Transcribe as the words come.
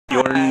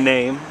and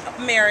name?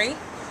 Mary.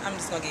 I'm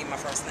just going to give you my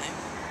first name.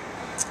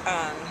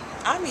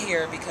 I'm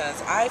here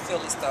because I feel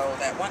as though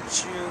that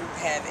once you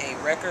have a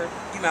record,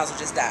 you might as well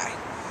just die.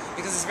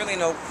 Because there's really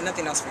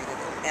nothing else for you to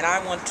do. And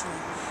I want to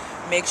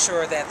make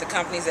sure that the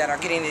companies that are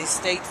getting these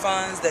state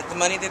funds, that the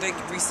money that they're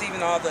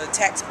receiving, all the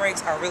tax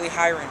breaks, are really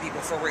hiring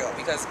people for real.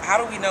 Because how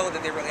do we know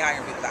that they're really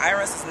hiring people? The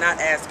IRS is not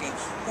asking,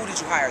 who did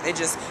you hire? They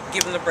just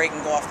give them the break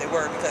and go off their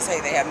word because,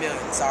 hey, they have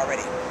millions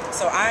already.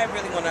 So I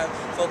really want to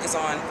focus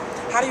on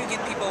how do you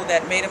get people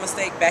that made a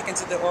mistake back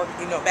into the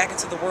back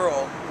into the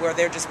world where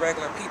they're just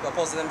regular people,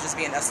 opposed to them just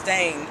being a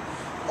stain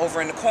over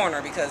in the corner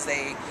because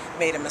they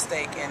made a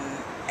mistake and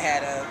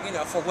had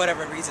a, for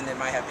whatever reason it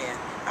might have been.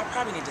 I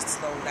probably need to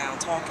slow down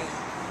talking.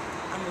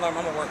 I'm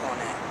gonna work on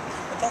that.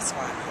 But that's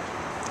why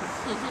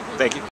I'm here. Thank you.